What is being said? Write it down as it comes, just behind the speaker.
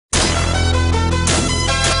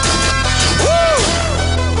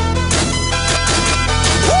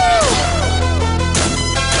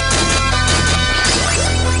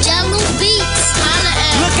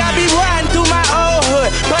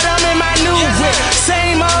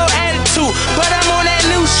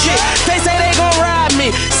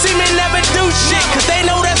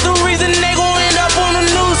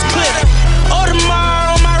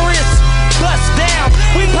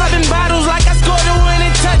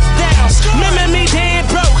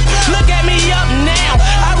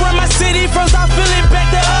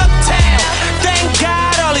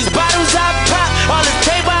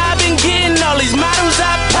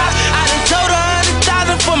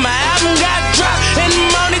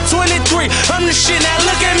I'm the shit, now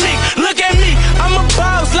look at me, I'm a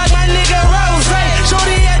boss like my nigga Rose.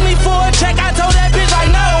 Shorty asked me for a check, I told that bitch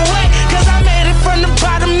like no way, cause I made it from the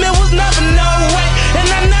bottom, it was never no way. And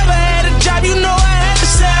I never had a job, you know I had to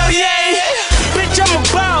sell, yeah. Bitch, I'm a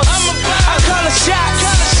boss, I call a shot.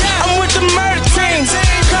 I'm with the murder team,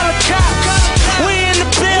 call a cop. We in the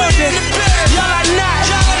building, y'all are not.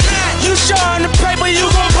 You showing the paper, you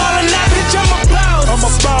gon' ball or not. Bitch, I'm a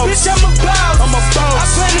boss, bitch, I'm a boss. I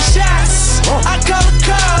plan the shots, I call the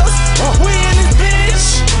calls. We in this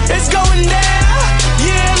bitch, it's going down.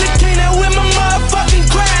 Yeah, the king that with my motherfucking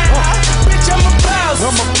crown. Bitch, I'm a boss,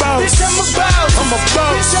 bitch, I'm a boss. Bitch, I'm a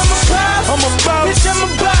boss, bitch, I'm a boss. Bitch, I'm a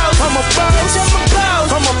boss, bitch, I'm a boss.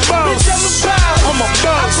 I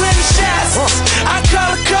plan the shots, I call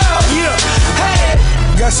the calls. Hey.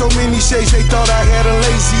 Got so many shades, they thought I had a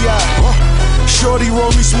lazy eye. Shorty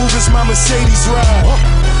roll me smooth as my Mercedes ride.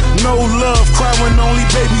 No love, cry when only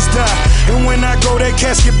babies die. And when I go, that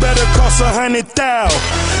casket better cost 100,000.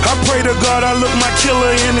 I pray to God I look my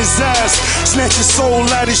killer in his eyes. Snatch his soul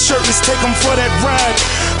out his shirt, let's take him for that ride.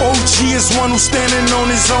 OG is one who's standing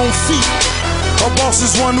on his own feet. A boss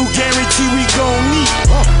is one who guarantee we gon' meet.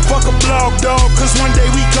 Fuck a blog, dog, cause one day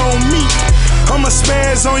we gon' meet. I'ma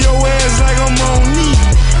spaz on your ass like I'm on knee.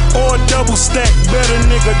 Or a double stack, better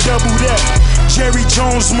nigga, double that. Jerry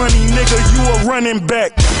Jones money, nigga, you a running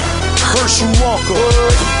back. Herschel Walker,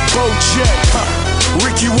 Bo Jack,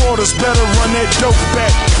 Ricky Waters, better run that dope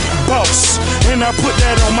back. Boss, and I put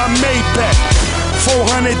that on my Maybach.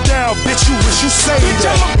 400 down, bitch, you wish you saved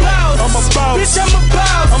that. I'm a boss, bitch, I'm a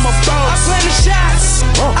boss. I plan the shots,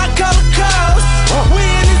 I call the calls. We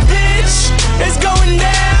in this bitch, it's going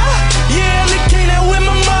down. Yeah, the king that with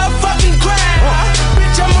my motherfucking crown.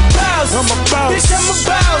 Bitch, I'm a boss, bitch, I'm a boss. Bitch, I'm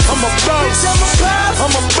a boss, bitch, I'm a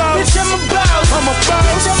boss. Bitch, I'm a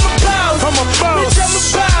boss.